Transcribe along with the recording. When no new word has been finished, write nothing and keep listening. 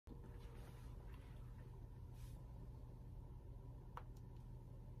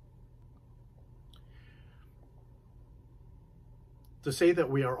To say that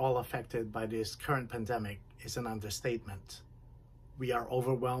we are all affected by this current pandemic is an understatement. We are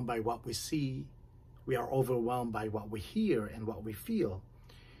overwhelmed by what we see. We are overwhelmed by what we hear and what we feel.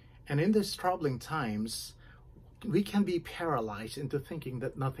 And in these troubling times, we can be paralyzed into thinking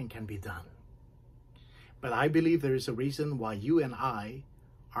that nothing can be done. But I believe there is a reason why you and I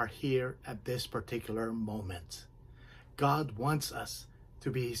are here at this particular moment. God wants us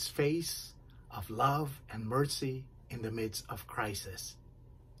to be His face of love and mercy in the midst of crisis.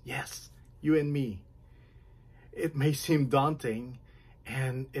 Yes, you and me. It may seem daunting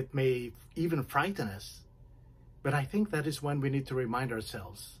and it may even frighten us, but I think that is when we need to remind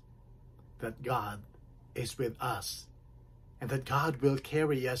ourselves that God is with us and that God will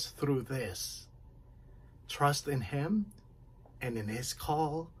carry us through this. Trust in Him and in His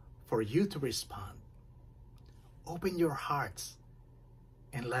call for you to respond. Open your hearts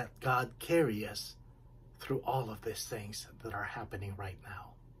and let God carry us through all of these things that are happening right now.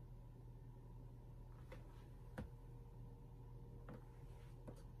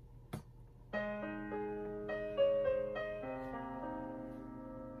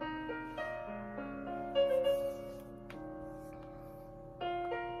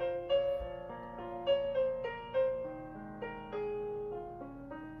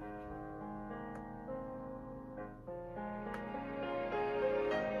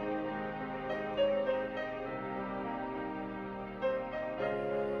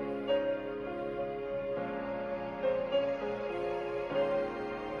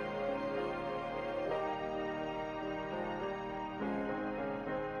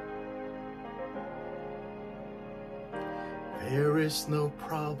 There is no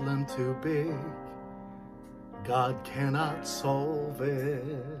problem too big, God cannot solve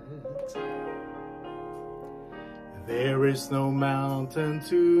it. There is no mountain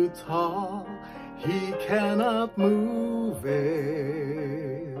too tall, He cannot move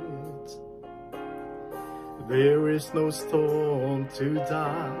it. There is no storm too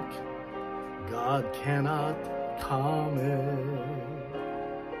dark, God cannot calm it.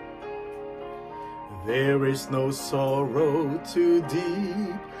 There is no sorrow too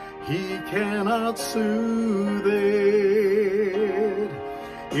deep, He cannot soothe it.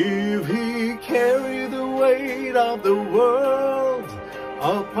 If He carry the weight of the world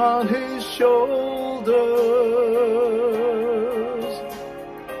upon His shoulders,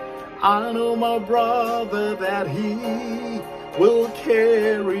 I know, my brother, that He will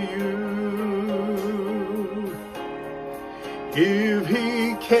carry you. If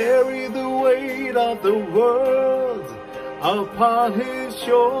He carry the weight of the world upon His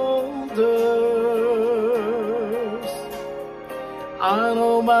shoulders, I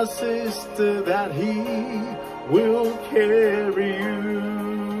know, my sister, that He will carry you.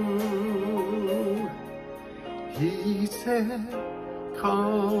 He said,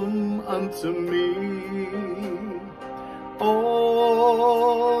 come unto me,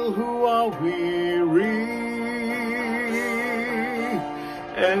 all who are weary,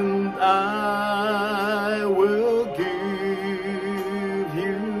 and I will give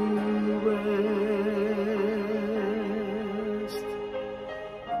you rest.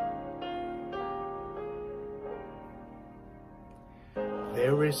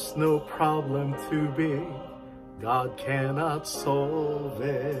 There is no problem too big, God cannot solve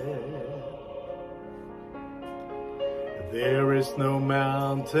it. There is no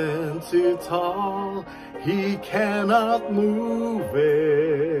mountain too tall, He cannot move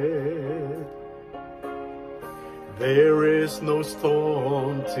it. There is no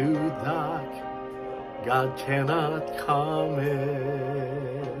storm too dark, God cannot calm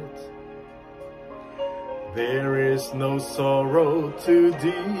it. There is no sorrow too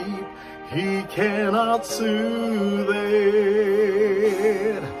deep, He cannot soothe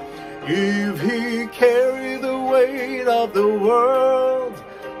it. If He carry the weight of the world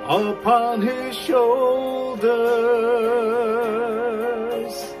upon His shoulders,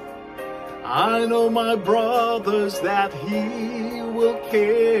 I know, my brothers, that He will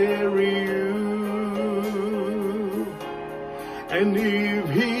carry you. And if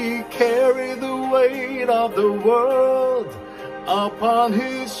He carry the weight of the world upon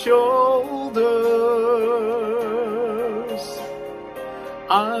His shoulders,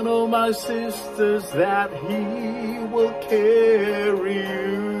 I know, my sisters, that He will carry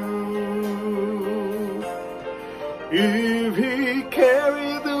you. If He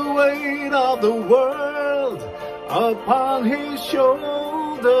carry the weight of the world upon His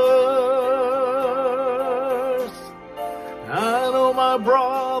shoulders, I know, my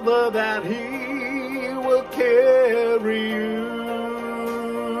brother, that He will carry you.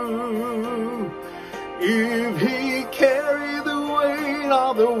 If He carry the weight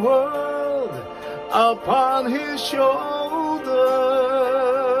the world upon his shoulders.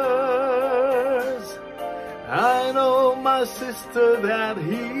 I know, my sister, that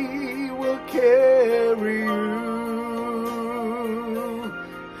he will carry you.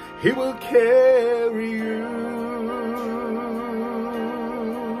 He will carry you.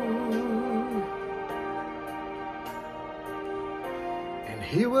 And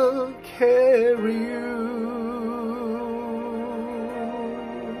he will carry you.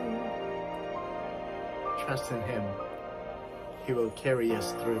 Trust in him. He will carry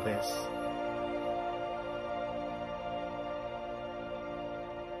us through this.